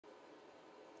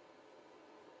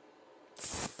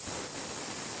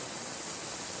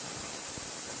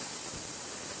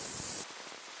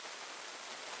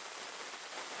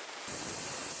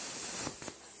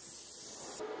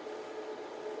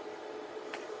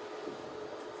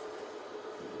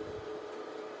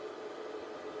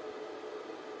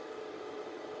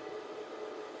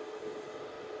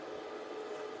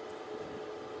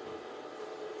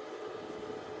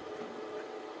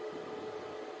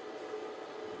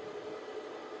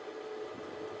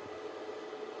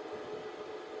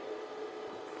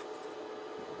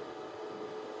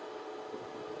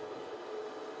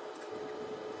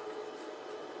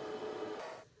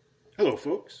Hello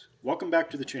folks, welcome back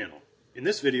to the channel. In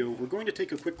this video we're going to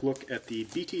take a quick look at the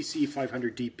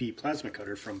BTC500DP plasma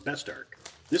cutter from Bestarc.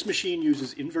 This machine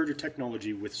uses inverter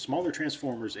technology with smaller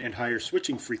transformers and higher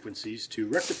switching frequencies to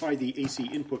rectify the AC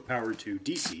input power to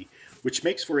DC, which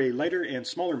makes for a lighter and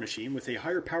smaller machine with a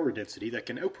higher power density that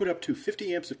can output up to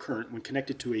 50 amps of current when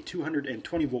connected to a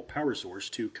 220 volt power source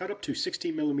to cut up to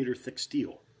 16mm thick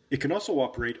steel. It can also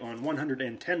operate on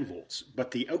 110 volts,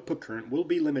 but the output current will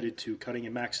be limited to cutting a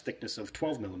max thickness of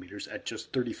 12mm at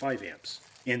just 35 amps.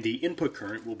 And the input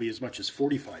current will be as much as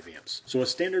 45 amps. So a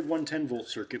standard 110 volt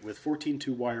circuit with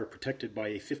 14-2 wire protected by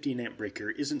a 15 amp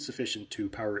breaker isn't sufficient to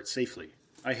power it safely.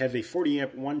 I have a 40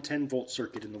 amp 110 volt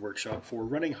circuit in the workshop for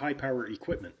running high power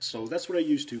equipment, so that's what I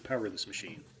use to power this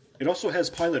machine. It also has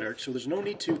pilot arc, so there's no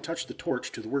need to touch the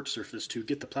torch to the work surface to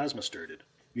get the plasma started.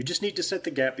 You just need to set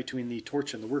the gap between the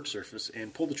torch and the work surface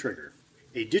and pull the trigger.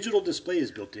 A digital display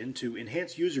is built in to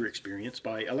enhance user experience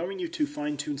by allowing you to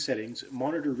fine-tune settings,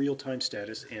 monitor real-time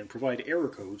status, and provide error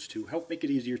codes to help make it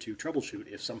easier to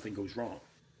troubleshoot if something goes wrong.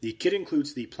 The kit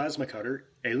includes the plasma cutter,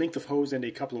 a length of hose and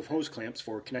a couple of hose clamps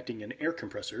for connecting an air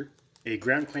compressor, a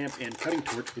ground clamp and cutting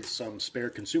torch with some spare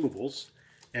consumables,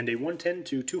 and a 110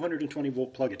 to 220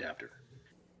 volt plug adapter.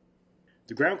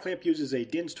 The ground clamp uses a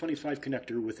DINS 25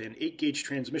 connector with an 8-gauge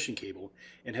transmission cable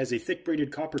and has a thick braided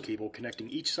copper cable connecting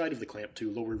each side of the clamp to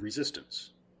lower resistance.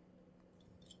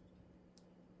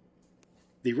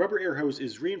 The rubber air hose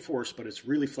is reinforced, but it's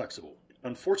really flexible.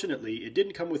 Unfortunately, it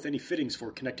didn't come with any fittings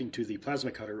for connecting to the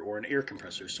plasma cutter or an air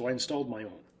compressor, so I installed my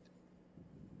own.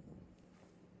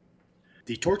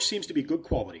 The torch seems to be good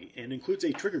quality and includes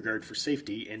a trigger guard for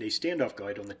safety and a standoff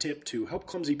guide on the tip to help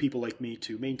clumsy people like me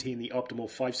to maintain the optimal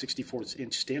 5/64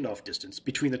 inch standoff distance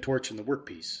between the torch and the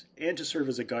workpiece, and to serve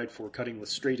as a guide for cutting with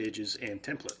straight edges and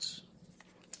templates.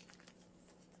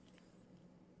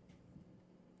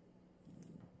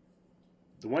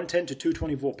 The 110 to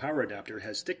 220 volt power adapter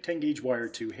has thick 10 gauge wire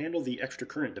to handle the extra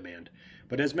current demand,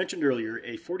 but as mentioned earlier,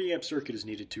 a 40 amp circuit is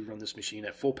needed to run this machine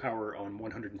at full power on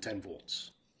 110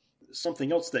 volts.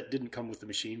 Something else that didn't come with the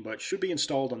machine but should be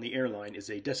installed on the airline is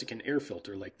a desiccant air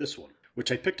filter like this one,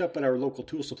 which I picked up at our local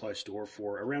tool supply store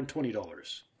for around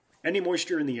 $20. Any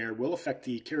moisture in the air will affect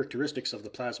the characteristics of the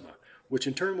plasma, which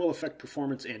in turn will affect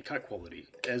performance and cut quality,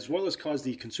 as well as cause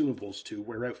the consumables to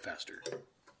wear out faster.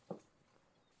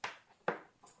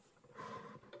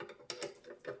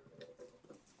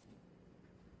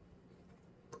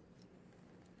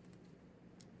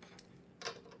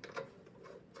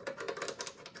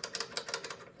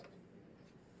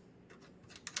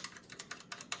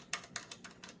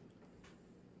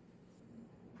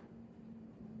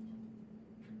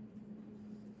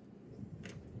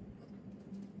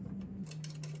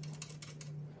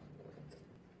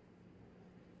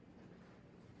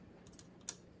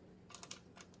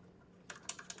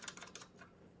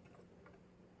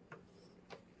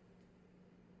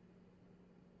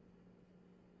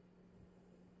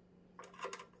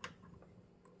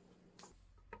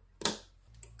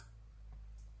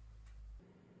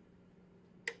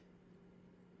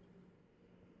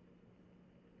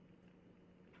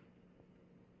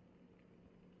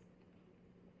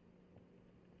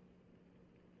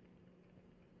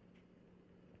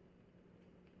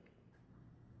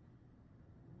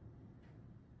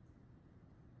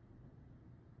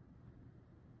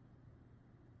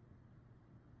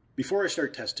 Before I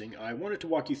start testing, I wanted to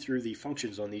walk you through the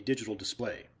functions on the digital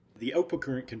display. The output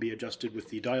current can be adjusted with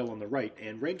the dial on the right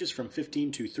and ranges from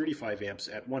 15 to 35 amps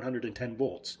at 110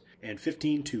 volts and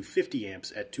 15 to 50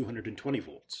 amps at 220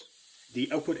 volts.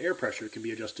 The output air pressure can be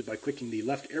adjusted by clicking the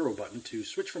left arrow button to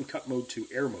switch from cut mode to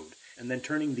air mode and then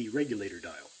turning the regulator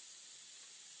dial.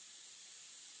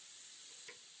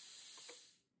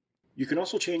 You can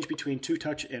also change between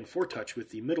 2-touch and 4-touch with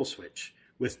the middle switch,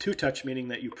 with 2-touch meaning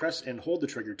that you press and hold the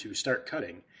trigger to start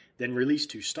cutting, then release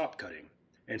to stop cutting,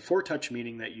 and 4-touch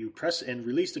meaning that you press and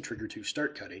release the trigger to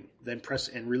start cutting, then press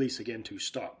and release again to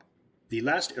stop. The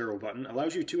last arrow button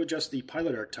allows you to adjust the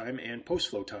pilot arc time and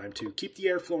post-flow time to keep the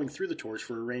air flowing through the torch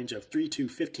for a range of 3 to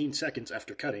 15 seconds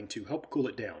after cutting to help cool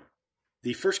it down.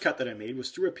 The first cut that I made was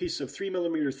through a piece of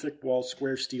 3mm thick wall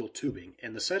square steel tubing,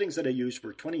 and the settings that I used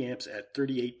were 20 amps at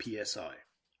 38 psi.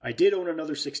 I did own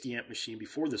another 60 amp machine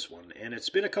before this one, and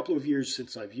it's been a couple of years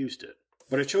since I've used it.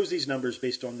 But I chose these numbers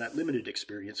based on that limited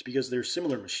experience because they're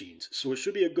similar machines, so it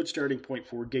should be a good starting point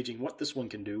for gauging what this one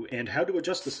can do and how to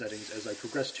adjust the settings as I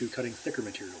progress to cutting thicker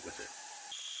material with it.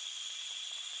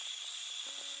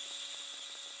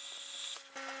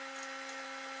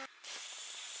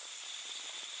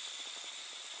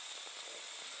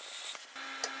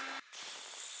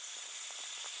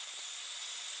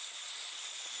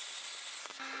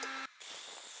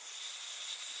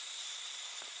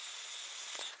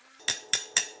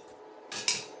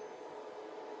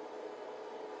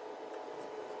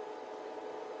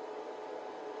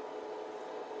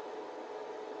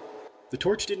 The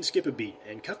torch didn't skip a beat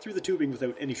and cut through the tubing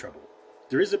without any trouble.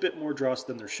 There is a bit more dross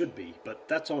than there should be, but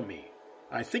that's on me.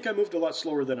 I think I moved a lot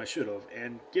slower than I should have,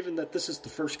 and given that this is the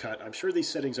first cut, I'm sure these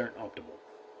settings aren't optimal.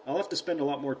 I'll have to spend a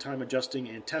lot more time adjusting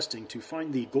and testing to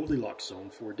find the Goldilocks zone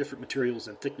for different materials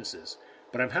and thicknesses,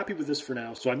 but I'm happy with this for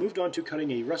now, so I moved on to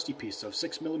cutting a rusty piece of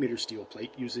 6mm steel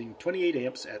plate using 28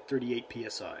 amps at 38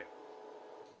 psi.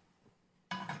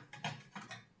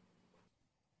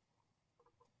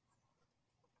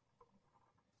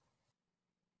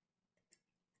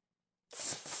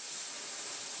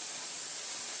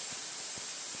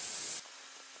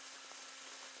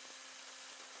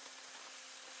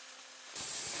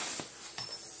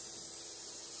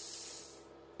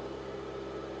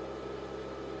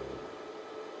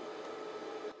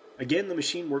 Again, the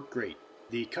machine worked great.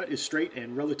 The cut is straight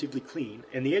and relatively clean,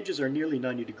 and the edges are nearly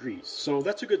 90 degrees, so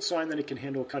that's a good sign that it can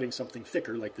handle cutting something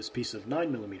thicker like this piece of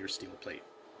 9mm steel plate.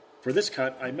 For this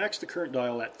cut, I maxed the current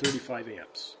dial at 35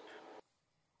 amps.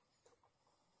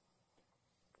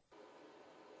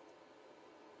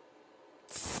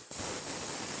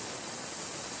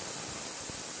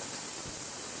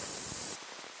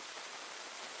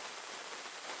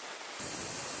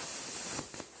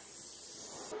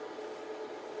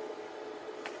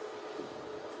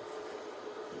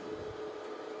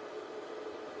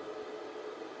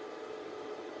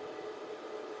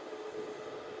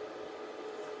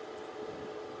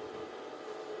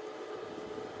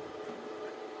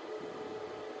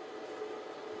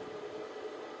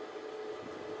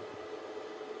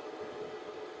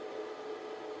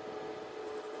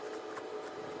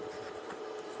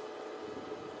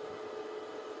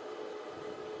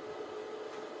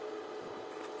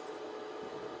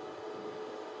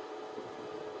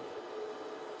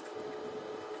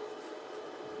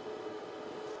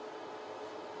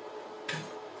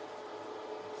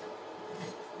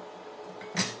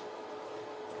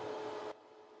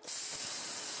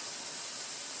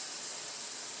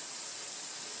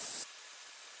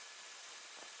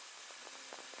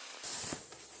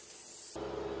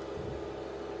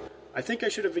 I think I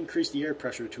should have increased the air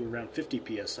pressure to around 50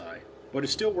 psi, but it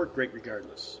still worked great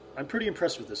regardless. I'm pretty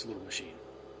impressed with this little machine.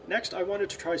 Next, I wanted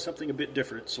to try something a bit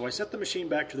different, so I set the machine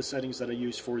back to the settings that I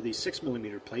used for the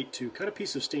 6mm plate to cut a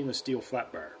piece of stainless steel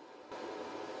flat bar.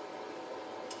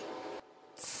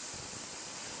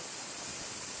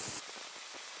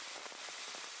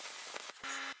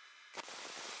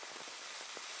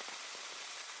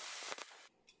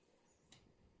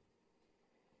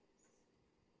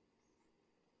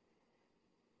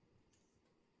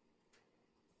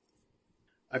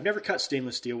 I've never cut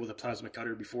stainless steel with a plasma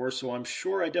cutter before, so I'm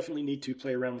sure I definitely need to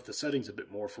play around with the settings a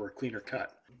bit more for a cleaner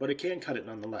cut, but it can cut it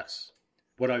nonetheless.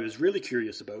 What I was really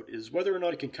curious about is whether or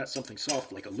not it can cut something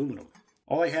soft like aluminum.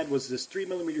 All I had was this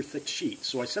 3mm thick sheet,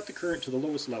 so I set the current to the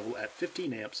lowest level at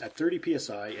 15 amps at 30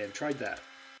 psi and tried that.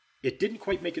 It didn't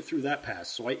quite make it through that pass,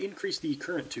 so I increased the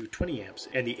current to 20 amps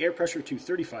and the air pressure to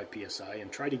 35 psi and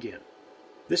tried again.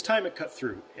 This time it cut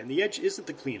through, and the edge isn't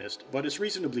the cleanest, but it's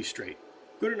reasonably straight.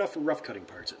 Good enough for rough cutting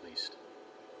parts, at least.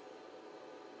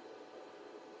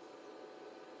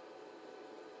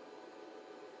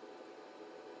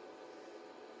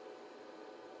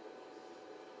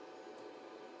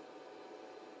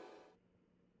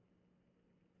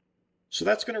 So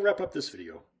that's going to wrap up this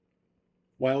video.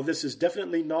 While this is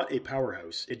definitely not a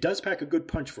powerhouse, it does pack a good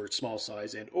punch for its small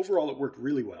size, and overall it worked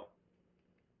really well.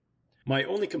 My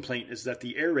only complaint is that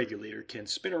the air regulator can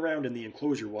spin around in the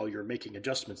enclosure while you're making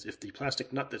adjustments if the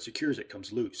plastic nut that secures it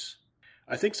comes loose.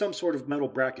 I think some sort of metal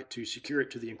bracket to secure it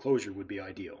to the enclosure would be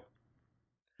ideal.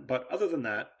 But other than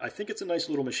that, I think it's a nice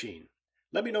little machine.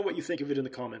 Let me know what you think of it in the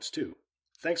comments too.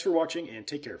 Thanks for watching and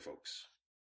take care, folks.